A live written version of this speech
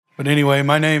But anyway,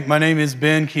 my name is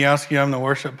Ben Kioski. I'm the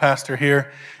worship pastor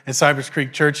here at Cypress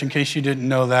Creek Church, in case you didn't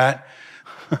know that.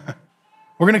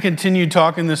 We're going to continue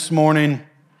talking this morning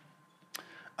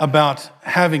about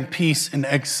having peace in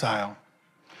exile.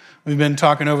 We've been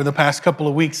talking over the past couple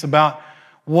of weeks about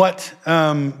what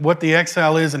the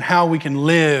exile is and how we can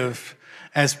live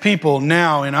as people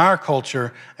now in our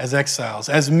culture as exiles,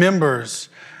 as members,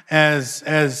 as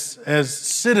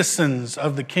citizens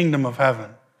of the kingdom of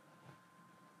heaven.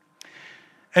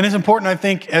 And it's important, I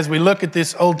think, as we look at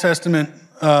this Old Testament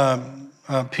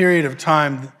period of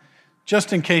time,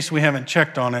 just in case we haven't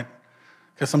checked on it,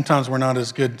 because sometimes we're not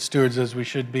as good stewards as we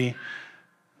should be.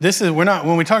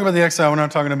 When we talk about the exile, we're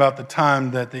not talking about the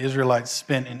time that the Israelites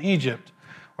spent in Egypt.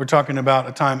 We're talking about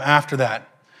a time after that,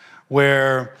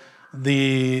 where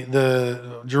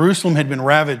the Jerusalem had been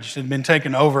ravaged, had been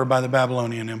taken over by the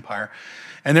Babylonian Empire.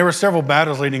 And there were several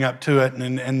battles leading up to it,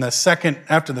 and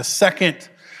after the second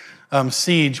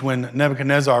siege, when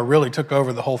Nebuchadnezzar really took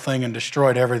over the whole thing and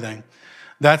destroyed everything,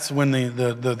 that's when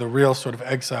the real sort of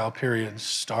exile period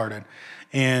started.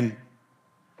 And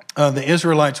the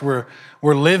Israelites were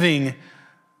living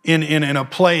in a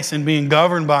place and being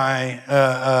governed by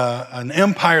an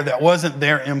empire that wasn't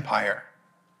their empire.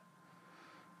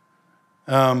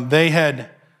 They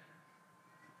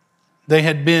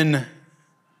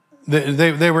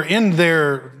were in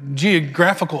their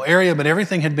geographical area, but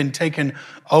everything had been taken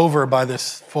over by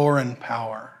this foreign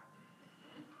power.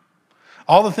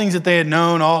 All the things that they had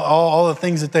known, all the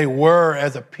things that they were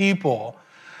as a people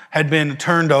had been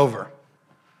turned over.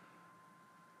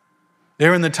 They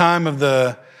were in the time of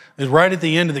it was right at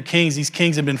the end of the kings. These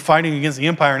kings had been fighting against the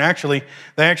empire, and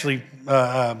they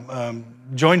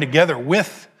joined together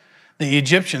with the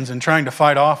Egyptians in trying to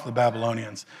fight off the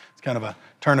Babylonians. It's kind of a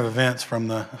turn of events from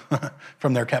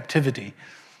their captivity.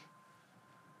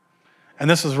 And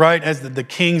this was right as the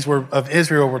kings of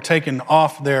Israel were taken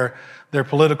off their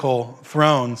political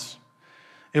thrones.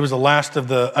 It was the last of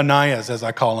the Ananias, as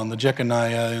I call them, the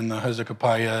Jeconiah and the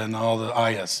Hezekiah and all the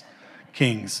Ayas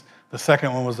kings. The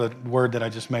second one was a word that I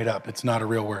just made up. It's not a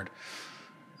real word.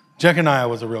 Jeconiah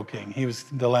was a real king. He was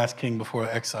the last king before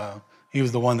exile. He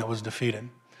was the one that was defeated.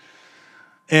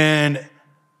 And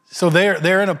so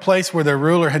they're in a place where their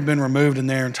ruler had been removed and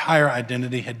their entire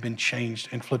identity had been changed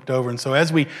and flipped over. And so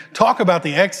as we talk about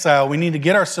the exile, we need to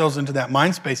get ourselves into that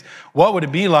mind space. What would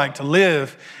it be like to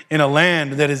live in a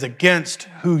land that is against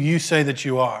who you say that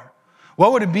you are?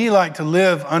 What would it be like to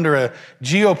live under a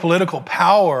geopolitical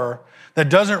power that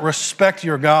doesn't respect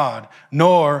your God,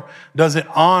 nor does it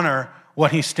honor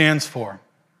what he stands for?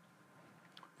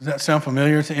 Does that sound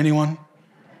familiar to anyone?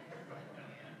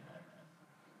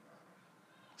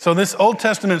 So this Old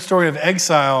Testament story of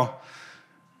exile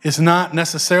is not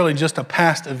necessarily just a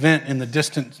past event in the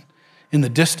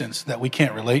distance that we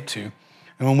can't relate to.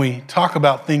 And when we talk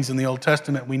about things in the Old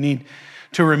Testament, we need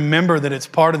to remember that it's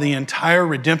part of the entire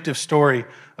redemptive story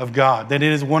of God, that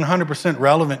it is 100%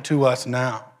 relevant to us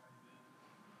now.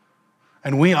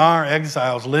 And we are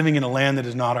exiles living in a land that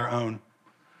is not our own.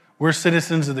 We're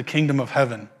citizens of the kingdom of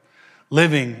heaven,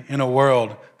 living in a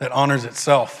world that honors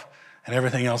itself and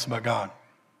everything else but God.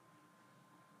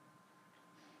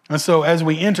 And so as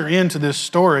we enter into this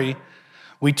story,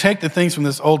 we take the things from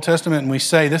this Old Testament and we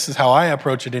say, this is how I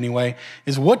approach it anyway,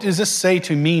 is what does this say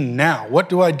to me now? What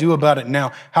do I do about it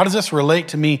now? How does this relate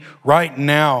to me right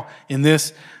now in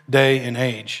this day and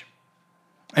age?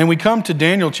 And we come to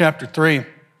Daniel chapter 3,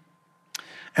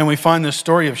 and we find this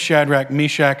story of Shadrach,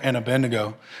 Meshach, and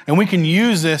Abednego. And we can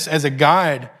use this as a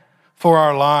guide for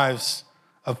our lives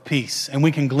of peace. And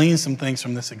we can glean some things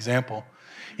from this example.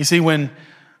 You see, when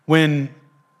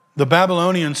the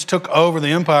Babylonians took over the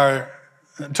empire,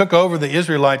 took over the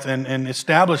Israelites and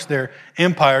established their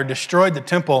empire, destroyed the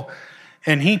temple,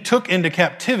 and he took into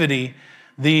captivity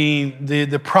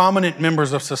the prominent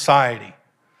members of society.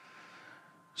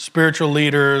 Spiritual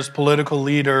leaders, political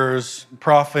leaders,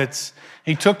 prophets.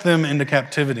 He took them into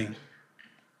captivity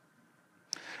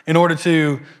in order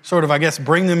to sort of,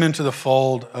 bring them into the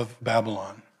fold of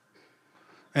Babylon.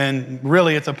 And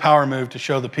really, it's a power move to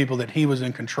show the people that he was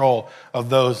in control of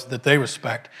those that they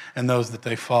respect and those that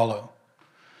they follow.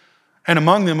 And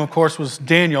among them, of course, was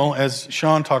Daniel, as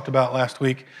Sean talked about last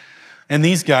week. And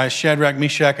these guys, Shadrach,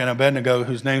 Meshach, and Abednego,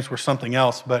 whose names were something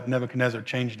else, but Nebuchadnezzar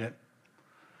changed it.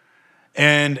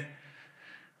 And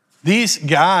these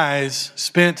guys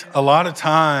spent a lot of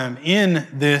time in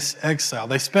this exile.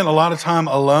 They spent a lot of time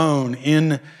alone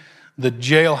in the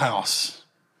jailhouse.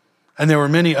 And there were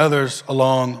many others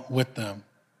along with them.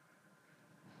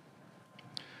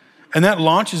 And that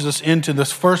launches us into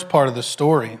this first part of the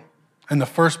story and the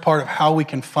first part of how we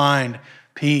can find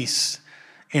peace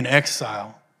in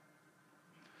exile.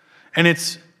 And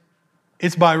it's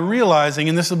by realizing,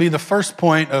 and this will be the first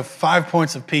point of 5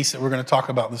 points of peace that we're going to talk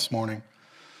about this morning.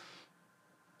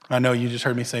 I know you just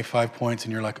heard me say 5 points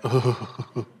and you're like,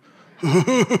 oh,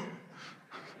 we're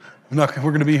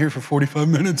going to be here for 45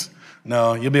 minutes.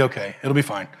 No, you'll be okay. It'll be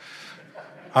fine.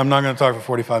 I'm not going to talk for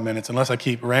 45 minutes unless I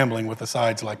keep rambling with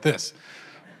asides like this.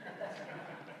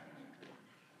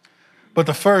 But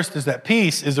the first is that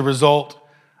peace is a result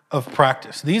of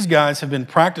practice. These guys have been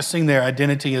practicing their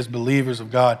identity as believers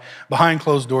of God behind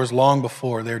closed doors long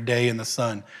before their day in the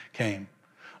sun came,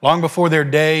 long before their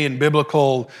day in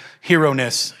biblical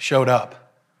hero-ness showed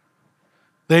up.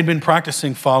 They'd been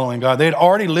practicing following God. They had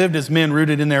already lived as men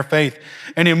rooted in their faith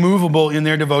and immovable in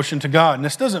their devotion to God. And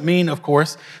this doesn't mean, of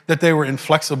course, that they were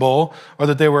inflexible or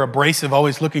that they were abrasive,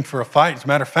 always looking for a fight. As a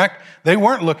matter of fact, they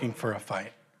weren't looking for a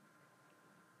fight.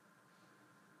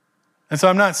 And so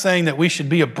I'm not saying that we should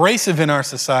be abrasive in our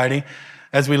society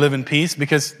as we live in peace,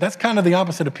 because that's kind of the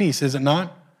opposite of peace, is it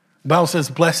not? The Bible says,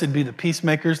 blessed be the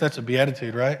peacemakers. That's a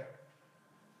beatitude, right?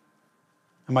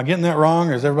 Am I getting that wrong,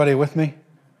 or is everybody with me?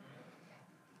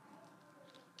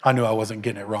 I knew I wasn't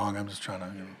getting it wrong. I'm just trying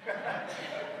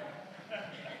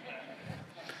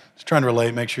to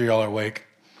relate, make sure y'all are awake.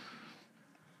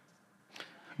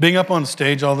 Being up on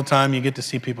stage all the time, you get to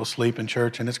see people sleep in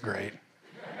church, and it's great.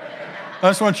 I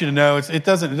just want you to know, it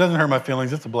doesn't hurt my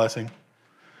feelings. It's a blessing.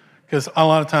 Because a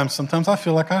lot of times, sometimes I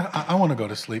feel like I want to go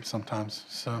to sleep sometimes.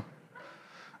 So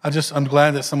I'm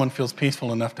glad that someone feels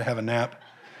peaceful enough to have a nap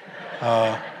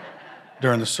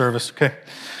during the service. Okay,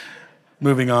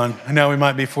 moving on. Now we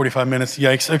might be 45 minutes.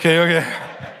 Yikes. Okay.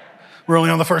 We're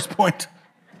only on the first point.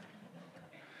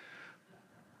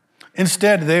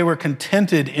 Instead, they were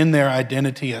contented in their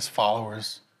identity as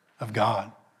followers of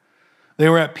God. They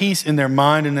were at peace in their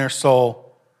mind and their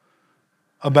soul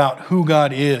about who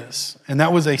God is. And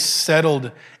that was a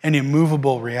settled and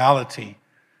immovable reality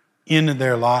in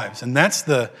their lives. And that's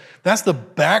the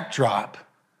backdrop.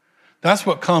 That's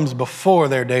what comes before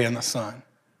their day in the sun.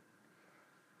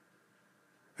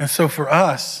 And so for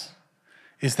us,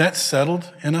 is that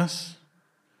settled in us?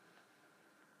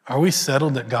 Are we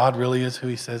settled that God really is who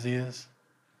he says he is?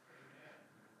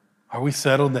 Are we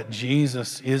settled that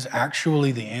Jesus is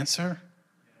actually the answer?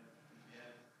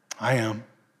 I am.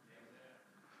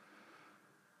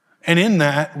 And in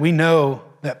that, we know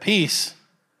that peace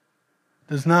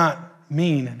does not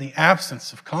mean the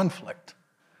absence of conflict.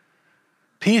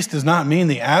 Peace does not mean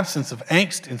the absence of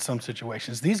angst in some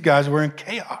situations. These guys were in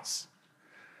chaos.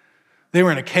 They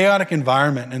were in a chaotic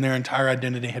environment, and their entire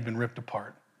identity had been ripped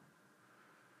apart.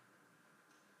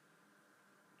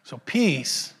 So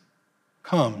peace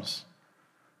comes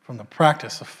from the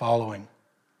practice of following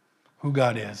who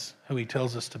God is, who he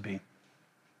tells us to be,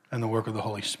 and the work of the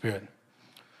Holy Spirit.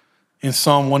 In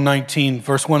Psalm 119,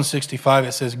 verse 165,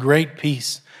 it says, great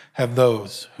peace have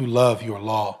those who love your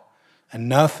law, and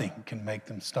nothing can make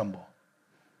them stumble.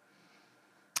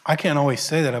 I can't always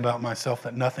say that about myself,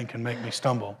 that nothing can make me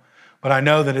stumble. But I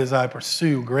know that as I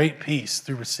pursue great peace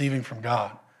through receiving from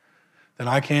God, then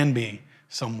I can be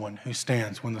someone who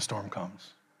stands when the storm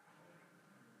comes.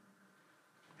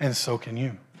 And so can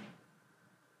you.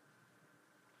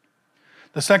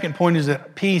 The second point is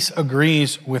that peace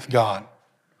agrees with God.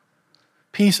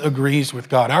 Peace agrees with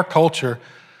God. Our culture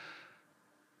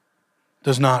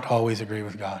does not always agree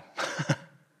with God.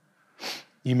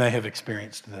 You may have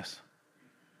experienced this.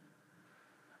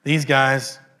 These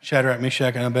guys, Shadrach,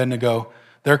 Meshach, and Abednego,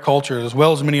 their culture, as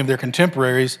well as many of their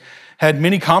contemporaries, had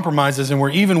many compromises and were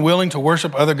even willing to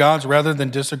worship other gods rather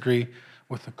than disagree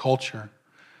with the culture.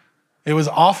 It was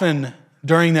often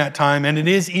during that time, and it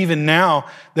is even now,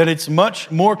 that it's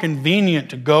much more convenient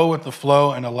to go with the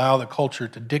flow and allow the culture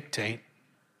to dictate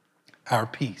our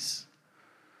peace.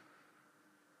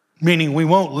 Meaning we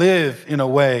won't live in a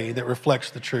way that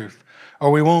reflects the truth, or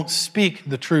we won't speak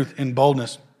the truth in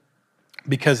boldness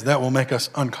because that will make us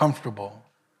uncomfortable.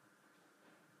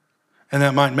 And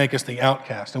that might make us the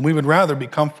outcast. And we would rather be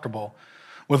comfortable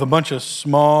with a bunch of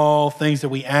small things that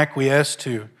we acquiesce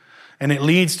to, and it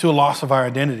leads to a loss of our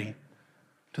identity,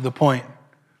 to the point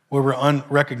where we're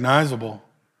unrecognizable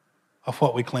of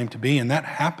what we claim to be. And that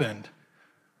happened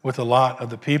with a lot of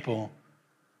the people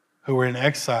who were in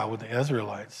exile with the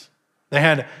Israelites. They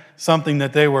had something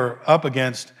that they were up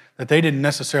against that they didn't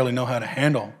necessarily know how to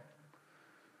handle.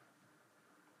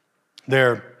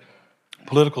 Their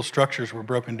political structures were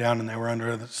broken down, and they were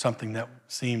under something that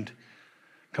seemed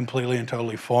completely and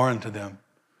totally foreign to them.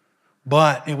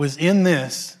 But it was in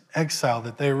this exile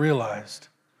that they realized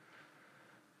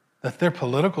that their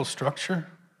political structure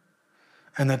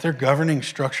and that their governing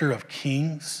structure of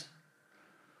kings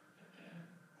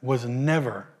was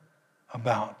never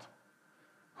about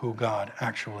who God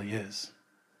actually is.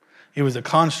 It was a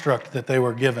construct that they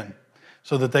were given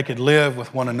so that they could live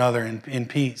with one another in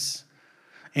peace.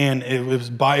 And it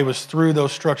was through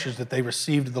those structures that they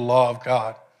received the law of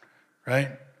God, right?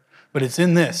 But it's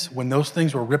in this, when those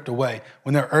things were ripped away,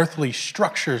 when their earthly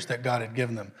structures that God had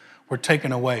given them were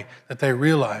taken away, that they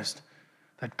realized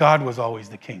that God was always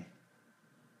the king.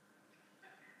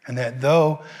 And that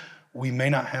though we may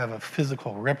not have a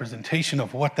physical representation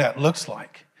of what that looks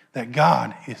like, that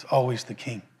God is always the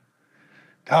king.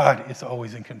 God is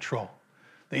always in control.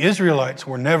 The Israelites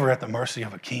were never at the mercy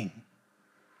of a king.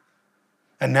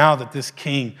 And now that this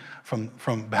king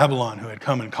from Babylon who had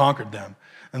come and conquered them,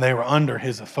 and they were under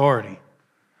his authority,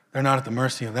 they're not at the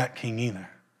mercy of that king either.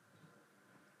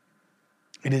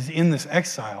 It is in this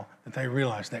exile that they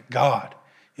realize that God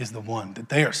is the one, that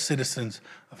they are citizens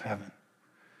of heaven.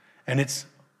 And it's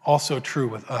also true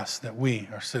with us that we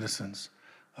are citizens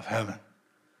of heaven.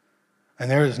 And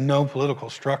there is no political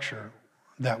structure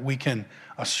that we can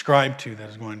ascribe to that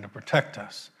is going to protect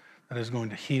us, that is going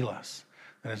to heal us,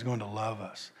 that is going to love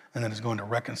us, and that is going to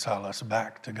reconcile us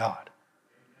back to God.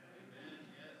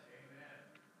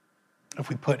 If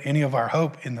we put any of our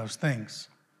hope in those things,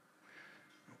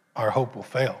 our hope will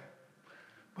fail.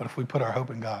 But if we put our hope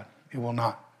in God, it will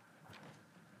not.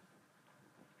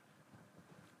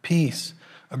 Peace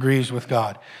agrees with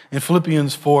God. In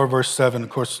Philippians 4, verse 7, of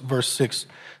course, verse 6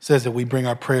 says that we bring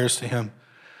our prayers to him.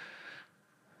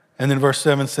 And then verse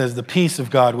 7 says, the peace of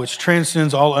God, which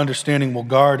transcends all understanding, will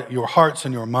guard your hearts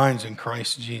and your minds in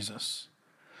Christ Jesus.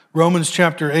 Romans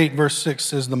chapter 8, verse 6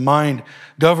 says, the mind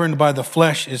governed by the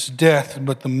flesh is death,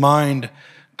 but the mind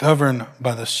governed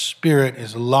by the Spirit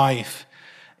is life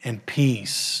and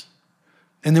peace.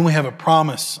 And then we have a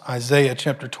promise, Isaiah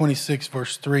chapter 26,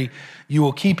 verse 3, you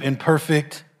will keep in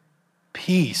perfect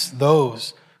peace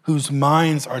those whose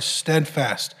minds are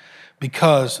steadfast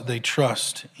because they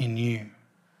trust in you.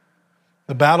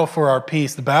 The battle for our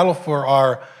peace, the battle for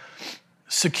our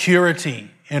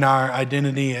security in our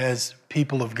identity as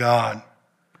people of God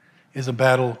is a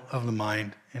battle of the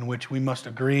mind in which we must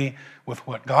agree with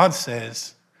what God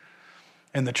says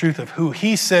and the truth of who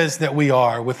he says that we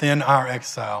are within our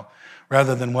exile,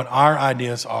 rather than what our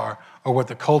ideas are or what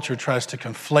the culture tries to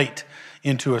conflate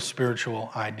into a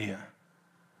spiritual idea.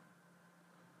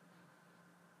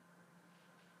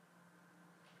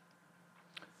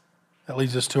 That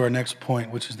leads us to our next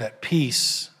point, which is that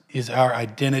peace is our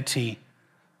identity,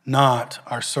 not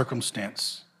our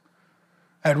circumstance.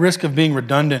 At risk of being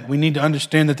redundant, we need to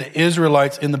understand that the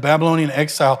Israelites in the Babylonian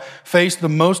exile faced the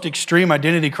most extreme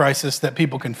identity crisis that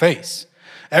people can face.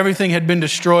 Everything had been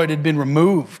destroyed, had been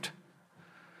removed,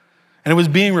 and it was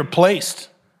being replaced.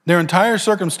 Their entire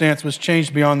circumstance was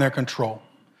changed beyond their control.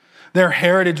 Their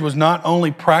heritage was not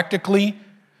only practically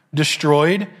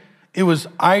destroyed, it was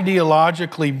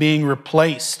ideologically being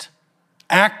replaced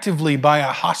actively by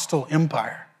a hostile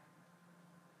empire.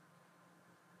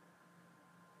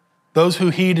 Those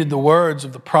who heeded the words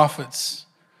of the prophets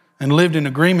and lived in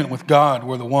agreement with God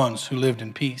were the ones who lived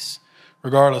in peace,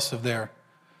 regardless of their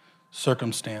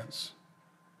circumstance.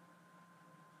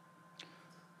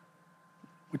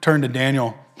 We turn to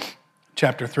Daniel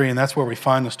chapter 3, and that's where we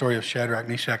find the story of Shadrach,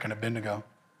 Meshach, and Abednego.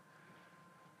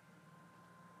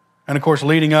 And of course,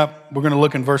 leading up, we're going to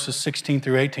look in verses 16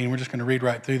 through 18. We're just going to read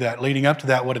right through that. Leading up to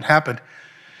that, what had happened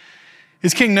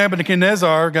is King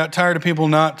Nebuchadnezzar got tired of people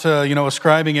not,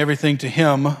 ascribing everything to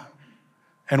him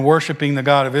and worshiping the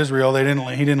God of Israel.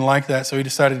 He didn't like that, so he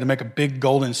decided to make a big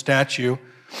golden statue,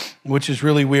 which is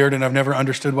really weird, and I've never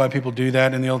understood why people do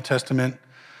that in the Old Testament.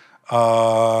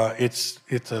 It's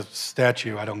a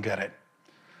statue. I don't get it.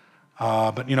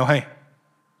 But hey,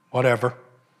 whatever.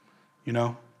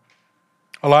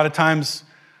 A lot of times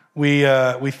we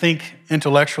think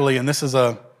intellectually, and this is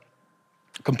a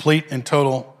complete and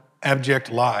total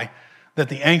abject lie, that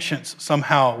the ancients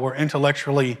somehow were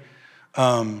intellectually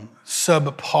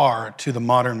subpar to the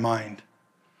modern mind.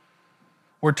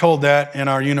 We're told that in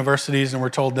our universities, and we're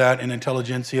told that in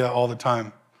intelligentsia all the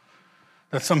time,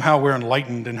 that somehow we're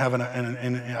enlightened and have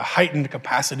a heightened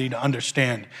capacity to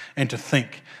understand and to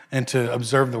think and to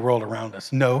observe the world around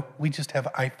us. No, we just have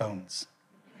iPhones.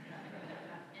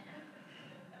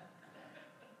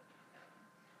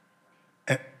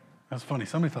 That's funny.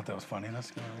 Somebody thought that was funny.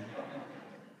 That's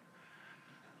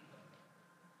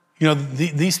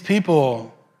these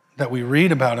people that we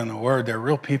read about in the Word, they're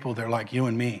real people. They're like you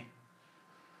and me.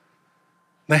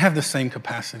 They have the same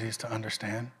capacities to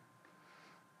understand.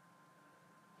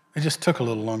 It just took a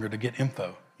little longer to get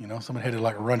info. Somebody had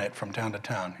to run it from town to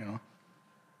town.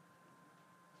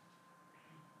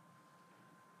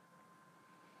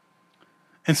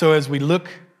 And so as we look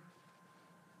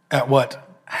at what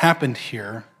happened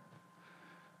here,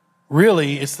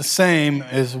 really it's the same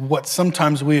as what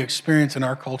sometimes we experience in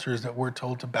our culture, is that we're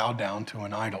told to bow down to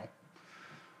an idol.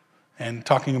 And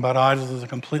talking about idols is a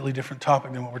completely different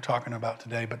topic than what we're talking about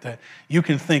today, but that you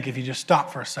can think, if you just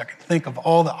stop for a second, think of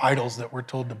all the idols that we're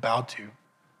told to bow to.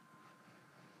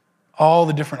 All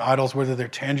the different idols, whether they're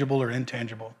tangible or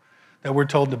intangible, that we're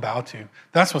told to bow to.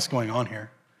 That's what's going on here.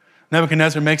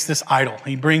 Nebuchadnezzar makes this idol.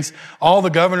 He brings all the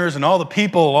governors and all the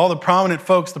people, all the prominent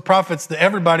folks, the prophets, the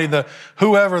everybody, the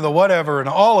whoever, the whatever, and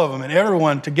all of them and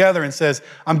everyone together and says,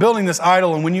 I'm building this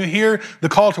idol. And when you hear the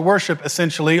call to worship,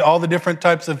 essentially, all the different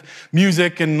types of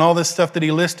music and all this stuff that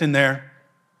he lists in there,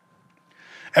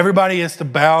 everybody is to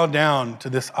bow down to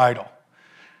this idol.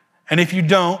 And if you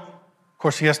don't, of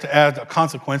course, he has to add a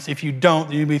consequence. If you don't,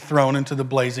 then you'll be thrown into the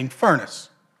blazing furnace.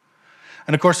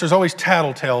 And of course, there's always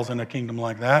tattletales in a kingdom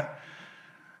like that.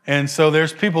 And so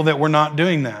there's people that were not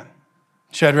doing that.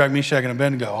 Shadrach, Meshach, and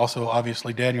Abednego. Also,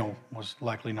 obviously, Daniel was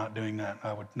likely not doing that,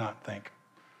 I would not think.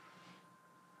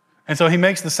 And so he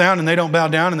makes the sound and they don't bow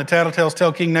down, and the tattletales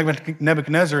tell King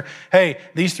Nebuchadnezzar, hey,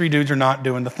 these three dudes are not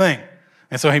doing the thing.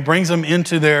 And so he brings them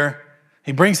into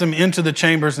the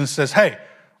chambers and says, hey,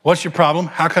 what's your problem?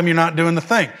 How come you're not doing the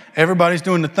thing? Everybody's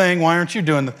doing the thing. Why aren't you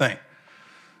doing the thing?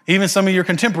 Even some of your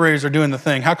contemporaries are doing the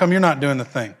thing. How come you're not doing the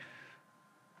thing?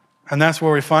 And that's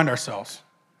where we find ourselves.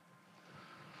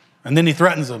 And then he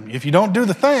threatens them. If you don't do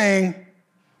the thing,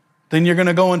 then you're going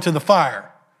to go into the fire.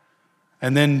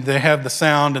 And then they have the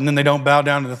sound, and then they don't bow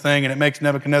down to the thing, and it makes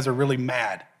Nebuchadnezzar really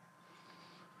mad.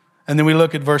 And then we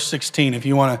look at verse 16. If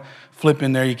you want to flip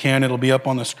in there, you can. It'll be up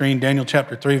on the screen. Daniel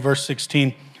chapter 3, verse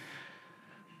 16.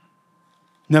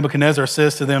 Nebuchadnezzar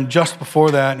says to them just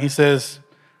before that, and he says,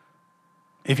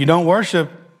 if you don't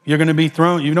worship, you're going to be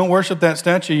thrown. You don't worship that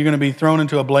statue, you're going to be thrown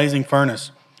into a blazing furnace.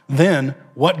 Then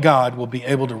what God will be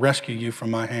able to rescue you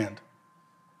from my hand?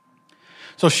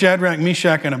 So Shadrach,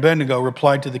 Meshach, and Abednego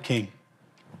replied to the king.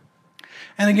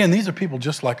 And again, these are people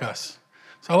just like us.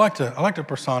 So I like to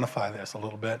personify this a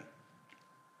little bit.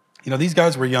 You know, these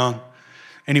guys were young,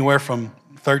 anywhere from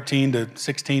 13 to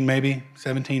 16 maybe,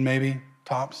 17 maybe,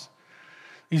 tops.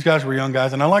 These guys were young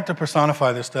guys, and I like to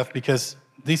personify this stuff because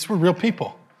these were real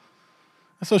people.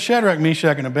 So Shadrach,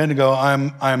 Meshach, and Abednego,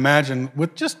 I imagine,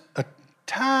 with just a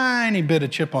tiny bit of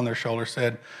chip on their shoulder,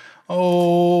 said,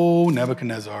 oh,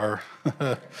 Nebuchadnezzar,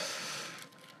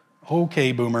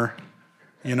 okay, boomer,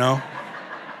 you know.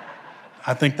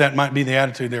 I think that might be the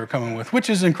attitude they were coming with, which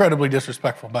is incredibly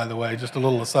disrespectful, by the way, just a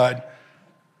little aside.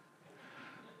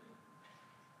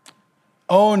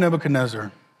 Oh,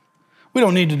 Nebuchadnezzar, we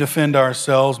don't need to defend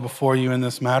ourselves before you in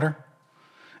this matter.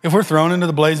 If we're thrown into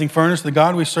the blazing furnace, the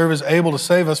God we serve is able to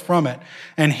save us from it,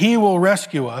 and he will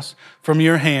rescue us from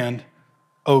your hand,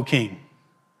 O king.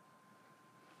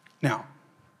 Now,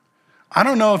 I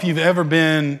don't know if you've ever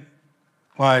been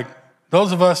like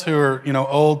those of us who are,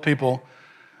 old people.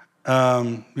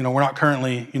 We're not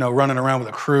currently, running around with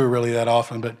a crew really that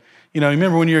often, but,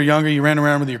 remember when you were younger, you ran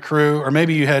around with your crew, or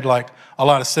maybe you had like a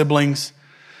lot of siblings.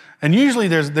 And usually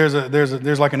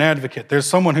there's like an advocate. There's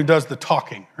someone who does the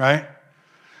talking, right?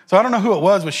 So I don't know who it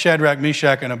was with Shadrach,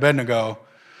 Meshach, and Abednego,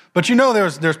 but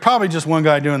there's probably just one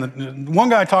guy one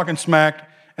guy talking smack,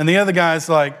 and the other guy's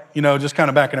like, just kind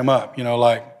of backing him up,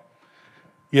 like,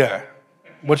 yeah,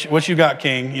 what you got,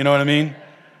 king? You know what I mean?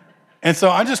 And so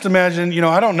I just imagine,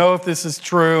 I don't know if this is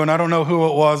true, and I don't know who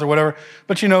it was or whatever,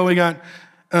 but we got,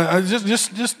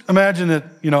 just imagine that,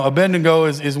 Abednego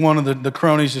is one of the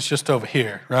cronies that's just over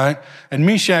here, right? And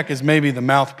Meshach is maybe the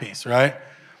mouthpiece, right?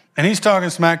 And he's talking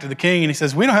smack to the king, and he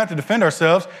says, we don't have to defend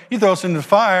ourselves. You throw us into the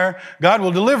fire, God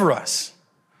will deliver us.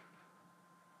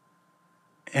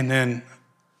 And then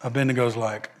Abednego's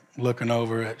like looking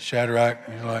over at Shadrach,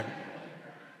 and he's like,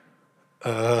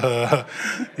 and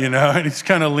he just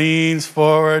kind of leans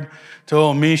forward to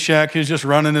old Meshach, who's just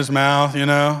running his mouth,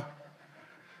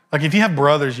 Like if you have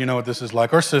brothers, you know what this is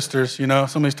like, or sisters,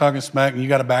 somebody's talking smack, and you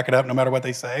got to back it up no matter what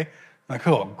they say. Like,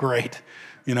 oh, great,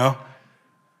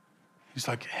 He's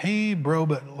like, hey, bro,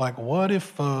 but like, what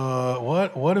if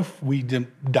we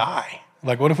didn't die?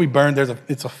 Like, what if we burn?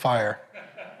 It's a fire.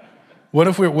 What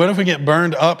if we get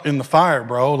burned up in the fire,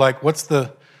 bro? Like, what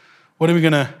are we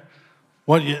gonna?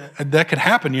 That could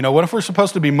happen, What if we're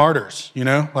supposed to be martyrs?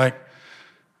 Like,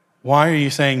 why are you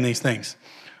saying these things,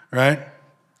 right?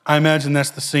 I imagine that's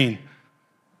the scene,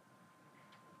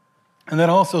 and that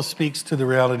also speaks to the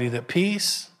reality that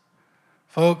peace,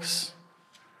 folks,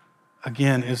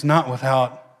 again, is not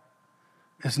without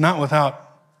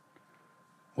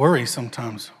worry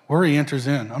sometimes. Worry enters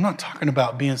in. I'm not talking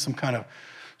about being some kind of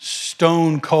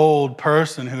stone cold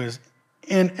person who is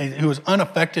who is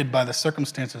unaffected by the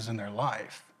circumstances in their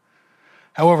life.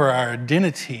 However, our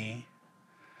identity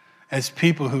as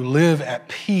people who live at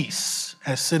peace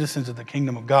as citizens of the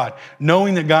kingdom of God,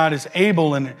 knowing that God is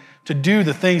able to do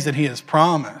the things that he has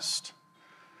promised,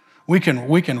 we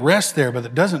can rest there, but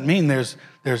it doesn't mean there's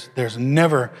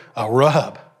never a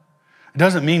rub. It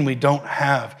doesn't mean we don't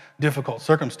have difficult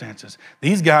circumstances.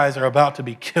 These guys are about to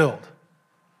be killed.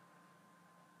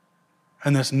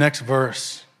 And this next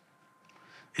verse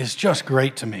is just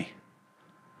great to me.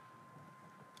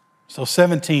 So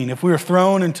 17, if we are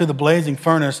thrown into the blazing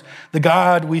furnace, the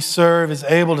God we serve is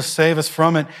able to save us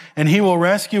from it, and he will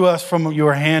rescue us from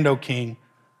your hand, O king.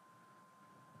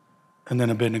 And then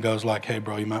Abednego's like, hey,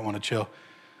 bro, you might want to chill.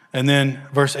 And then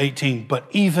verse 18, but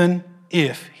even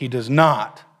if he does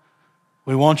not,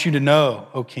 we want you to know,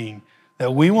 O king,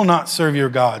 that we will not serve your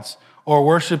gods or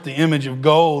worship the image of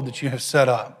gold that you have set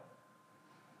up.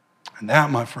 And that,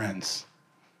 my friends,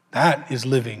 that is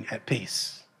living at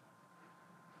peace.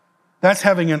 That's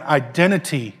having an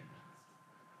identity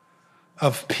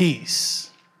of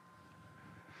peace.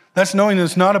 That's knowing that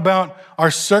it's not about our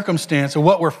circumstance or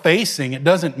what we're facing. It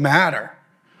doesn't matter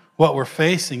what we're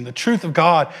facing. The truth of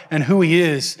God and who he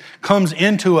is comes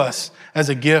into us as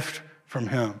a gift from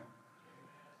him.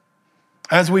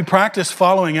 As we practice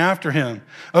following after him,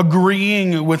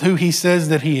 agreeing with who he says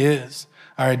that he is,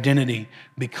 our identity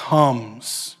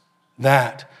becomes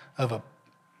that of a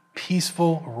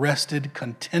peaceful, rested,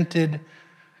 contented,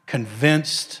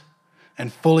 convinced,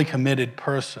 and fully committed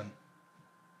person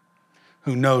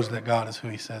who knows that God is who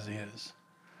he says he is.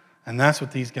 And that's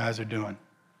what these guys are doing.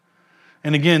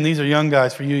 And again, these are young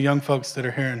guys. For you young folks that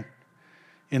are here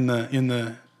in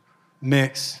the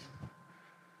mix,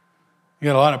 you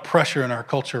got a lot of pressure in our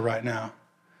culture right now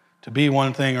to be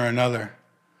one thing or another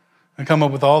and come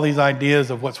up with all these ideas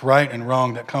of what's right and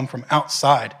wrong that come from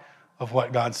outside of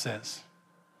what God says.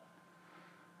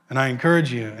 And I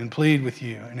encourage you and plead with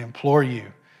you and implore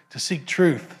you to seek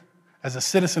truth as a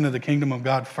citizen of the kingdom of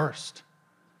God first.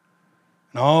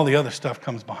 And all the other stuff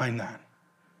comes behind that.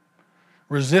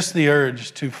 Resist the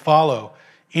urge to follow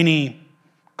any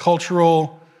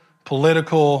cultural,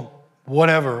 political,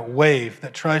 whatever wave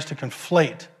that tries to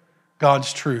conflate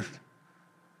God's truth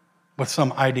with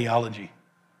some ideology.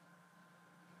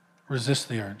 Resist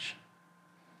the urge.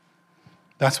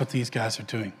 That's what these guys are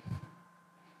doing.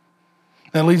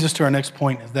 That leads us to our next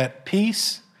point, is that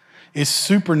peace is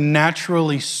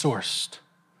supernaturally sourced.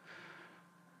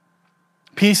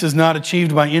 Peace is not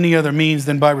achieved by any other means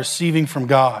than by receiving from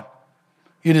God.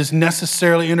 It is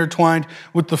necessarily intertwined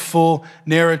with the full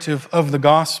narrative of the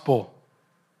gospel.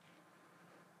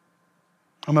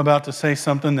 I'm about to say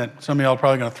something that some of y'all are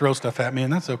probably going to throw stuff at me,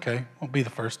 and that's okay. Won't be the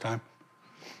first time.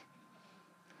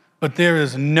 But there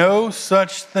is no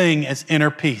such thing as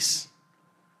inner peace.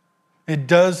 It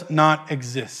does not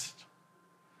exist.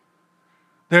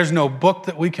 There's no book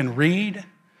that we can read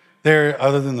there,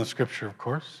 other than the scripture, of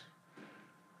course.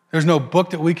 There's no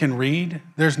book that we can read.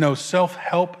 There's no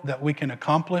self-help that we can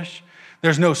accomplish.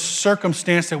 There's no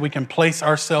circumstance that we can place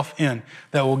ourselves in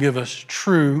that will give us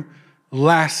true,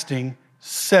 lasting,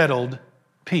 settled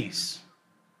peace.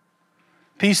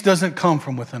 Peace doesn't come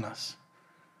from within us.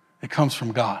 It comes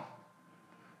from God.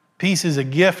 Peace is a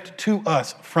gift to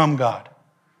us from God.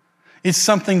 It's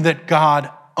something that God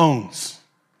owns.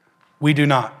 We do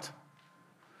not.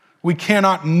 We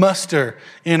cannot muster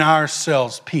in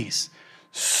ourselves peace.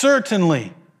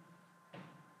 Certainly,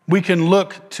 we can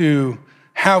look to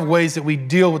have ways that we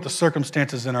deal with the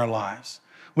circumstances in our lives.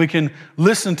 We can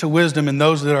listen to wisdom in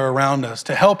those that are around us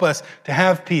to help us to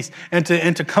have peace and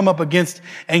to come up against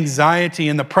anxiety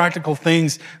and the practical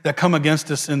things that come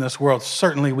against us in this world.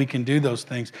 Certainly, we can do those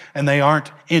things, and they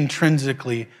aren't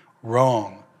intrinsically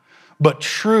wrong. But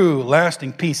true,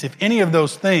 lasting peace, if any of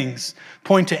those things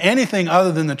point to anything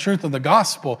other than the truth of the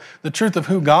gospel, the truth of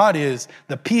who God is,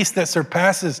 the peace that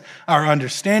surpasses our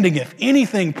understanding, if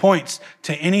anything points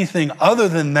to anything other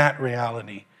than that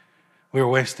reality, we're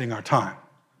wasting our time.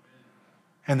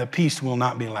 And the peace will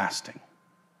not be lasting.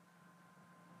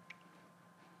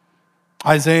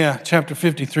 Isaiah chapter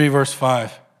 53, verse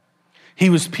 5.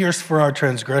 He was pierced for our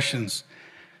transgressions.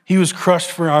 He was crushed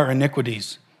for our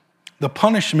iniquities. The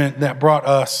punishment that brought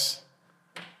us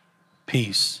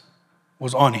peace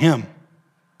was on him,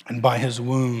 and by his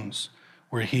wounds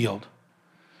we're healed.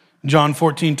 John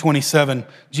 14:27,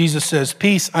 Jesus says,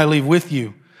 peace I leave with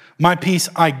you. My peace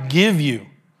I give you.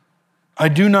 I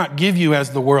do not give you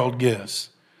as the world gives.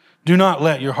 Do not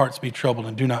let your hearts be troubled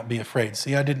and do not be afraid.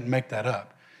 See, I didn't make that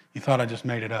up. You thought I just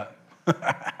made it up.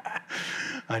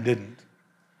 I didn't.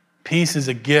 Peace is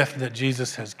a gift that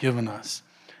Jesus has given us.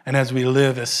 and as we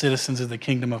live as citizens of the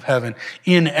kingdom of heaven,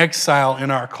 in exile in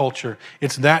our culture.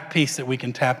 It's that peace that we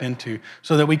can tap into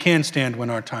so that we can stand when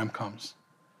our time comes.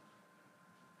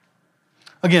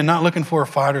 Again, not looking for a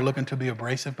fight or looking to be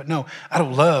abrasive, but no, out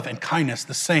of love and kindness,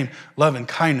 the same love and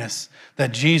kindness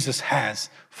that Jesus has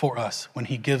for us when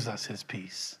he gives us his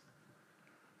peace.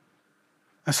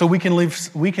 And so we can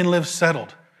live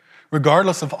settled,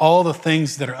 regardless of all the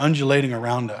things that are undulating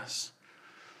around us.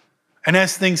 And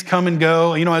as things come and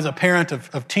go, as a parent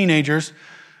of teenagers,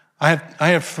 I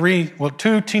have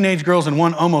two teenage girls and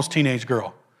one almost teenage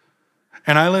girl.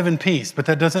 And I live in peace, but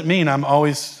that doesn't mean I'm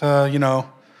always,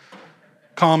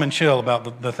 calm and chill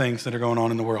about the things that are going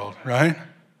on in the world, right?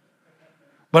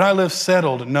 But I live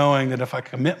settled knowing that if I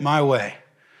commit my way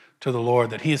to the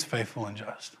Lord, that he is faithful and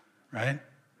just, right?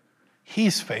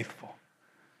 He's faithful.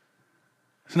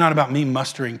 It's not about me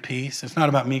mustering peace. It's not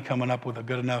about me coming up with a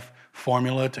good enough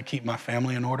formula to keep my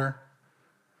family in order.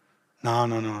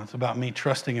 No. It's about me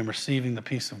trusting and receiving the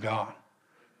peace of God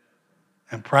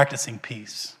and practicing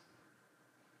peace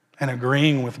and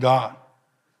agreeing with God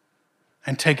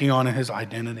and taking on his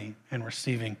identity and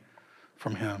receiving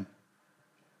from him.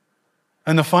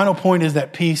 And the final point is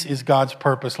that peace is God's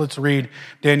purpose. Let's read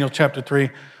Daniel chapter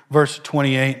 3, verse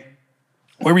 28,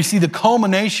 where we see the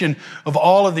culmination of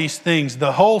all of these things.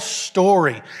 The whole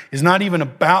story is not even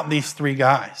about these three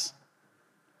guys.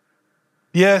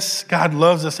 Yes, God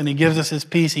loves us and he gives us his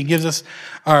peace. He gives us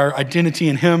our identity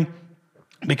in him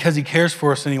because he cares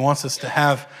for us and he wants us to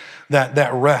have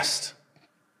that rest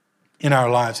in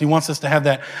our lives. He wants us to have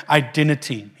that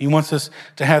identity. He wants us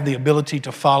to have the ability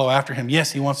to follow after him.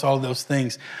 Yes, he wants all of those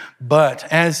things.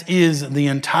 But as is the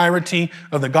entirety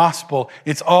of the gospel,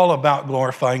 it's all about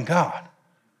glorifying God.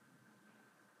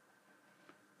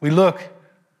 We look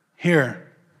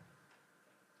here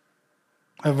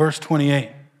at verse 28.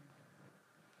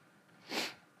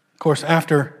 Of course,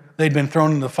 after they'd been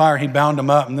thrown into the fire, he bound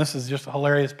them up. And this is just a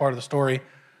hilarious part of the story.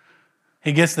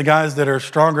 He gets the guys that are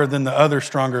stronger than the other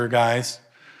stronger guys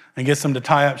and gets them to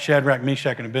tie up Shadrach,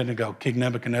 Meshach, and Abednego. King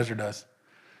Nebuchadnezzar does.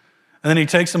 And then he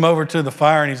takes them over to the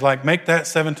fire and he's like, make that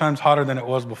 7 times hotter than it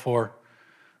was before,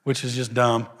 which is just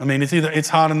dumb. I mean, it's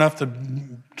hot enough to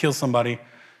kill somebody.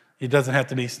 It doesn't have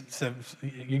to be,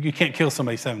 you can't kill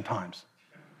somebody 7 times.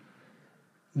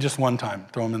 Just one time,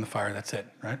 throw them in the fire, that's it,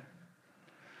 right?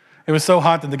 It was so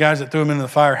hot that the guys that threw them into the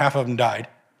fire, half of them died,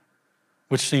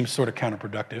 which seems sort of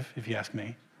counterproductive, if you ask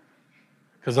me,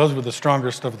 because those were the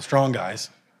strongest of the strong guys.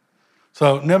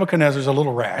 So Nebuchadnezzar's a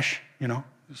little rash,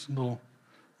 just a little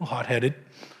hot-headed,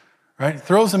 right?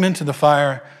 Throws them into the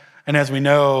fire, and as we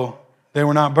know, they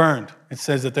were not burned. It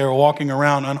says that they were walking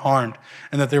around unharmed,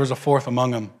 and that there was a fourth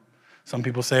among them. Some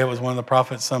people say it was one of the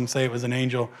prophets. Some say it was an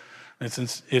angel.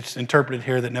 It's interpreted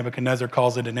here that Nebuchadnezzar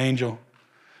calls it an angel.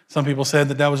 Some people said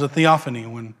that was a theophany,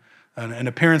 an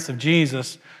appearance of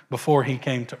Jesus before he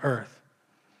came to earth.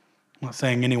 I'm not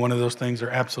saying any one of those things are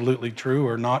absolutely true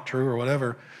or not true or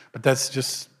whatever, but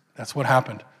that's what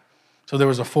happened. So there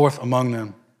was a fourth among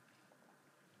them.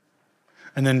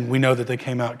 And then we know that they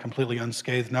came out completely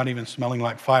unscathed, not even smelling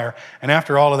like fire. And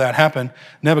after all of that happened,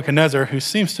 Nebuchadnezzar, who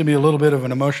seems to be a little bit of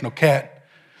an emotional cat,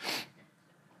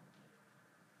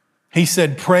 he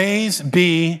said, "Praise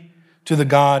be to the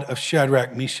God of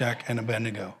Shadrach, Meshach, and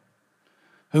Abednego,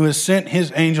 who has sent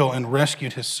his angel and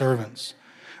rescued his servants.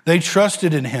 They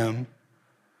trusted in him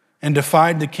and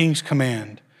defied the king's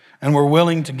command and were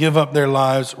willing to give up their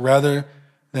lives rather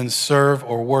than serve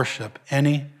or worship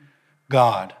any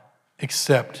god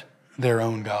except their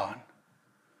own God."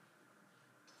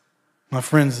 My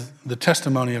friends, the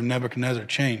testimony of Nebuchadnezzar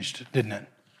changed, didn't it?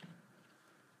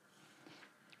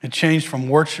 It changed from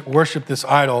worship this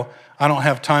idol, I don't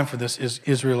have time for this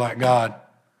Israelite God.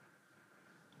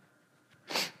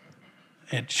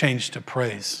 It changed to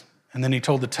praise. And then he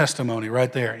told the testimony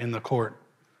right there in the court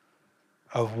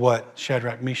of what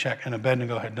Shadrach, Meshach, and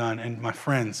Abednego had done. And my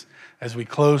friends, as we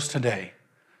close today,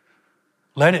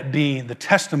 let it be the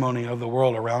testimony of the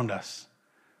world around us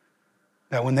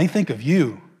that when they think of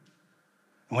you,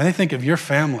 when they think of your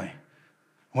family,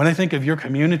 when they think of your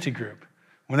community group,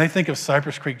 when they think of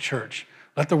Cypress Creek Church,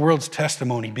 let the world's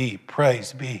testimony be,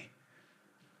 praise be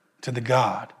to the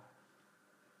God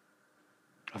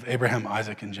of Abraham,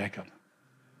 Isaac, and Jacob.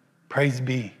 Praise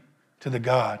be to the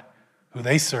God who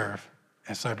they serve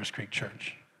at Cypress Creek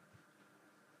Church.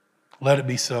 Let it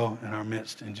be so in our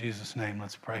midst. In Jesus' name,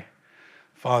 let's pray.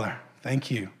 Father, thank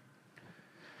you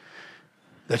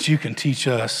that you can teach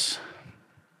us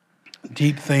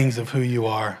deep things of who you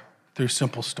are through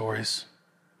simple stories.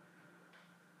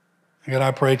 God,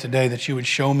 I pray today that you would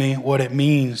show me what it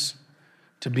means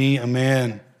to be a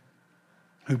man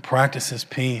who practices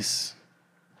peace.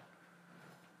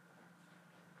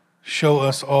 Show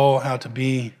us all how to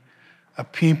be a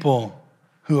people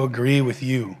who agree with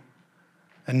you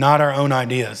and not our own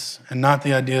ideas and not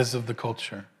the ideas of the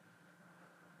culture.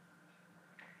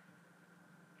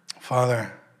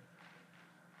 Father,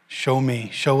 show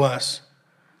us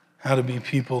how to be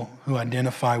people who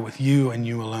identify with you and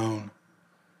you alone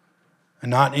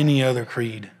and not any other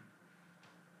creed.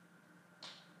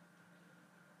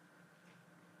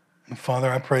 And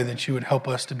Father, I pray that you would help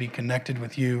us to be connected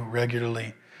with you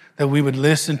regularly, that we would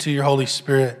listen to your Holy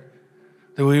Spirit,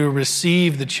 that we would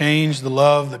receive the change, the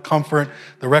love, the comfort,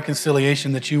 the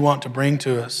reconciliation that you want to bring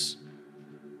to us.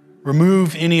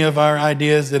 Remove any of our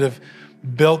ideas that have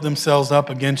built themselves up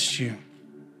against you.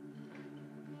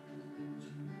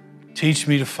 Teach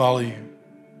me to follow you.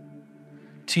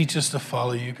 Teach us to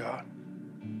follow you, God.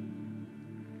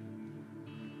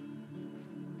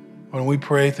 When we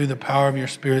pray through the power of your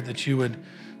Spirit that you would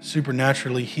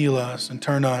supernaturally heal us and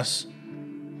turn us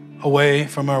away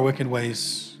from our wicked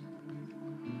ways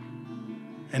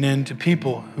and into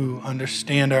people who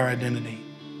understand our identity.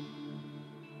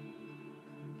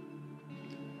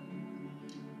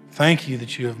 Thank you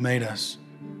that you have made us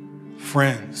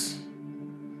friends.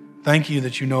 Thank you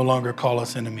that you no longer call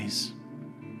us enemies,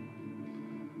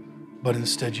 but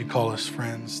instead you call us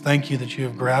friends. Thank you that you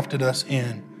have grafted us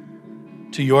in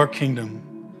to your kingdom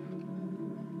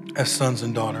as sons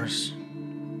and daughters.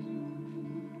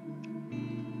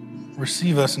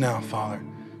 Receive us now, Father.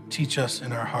 Teach us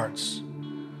in our hearts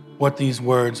what these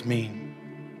words mean.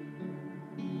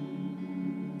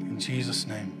 In Jesus'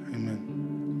 name, amen.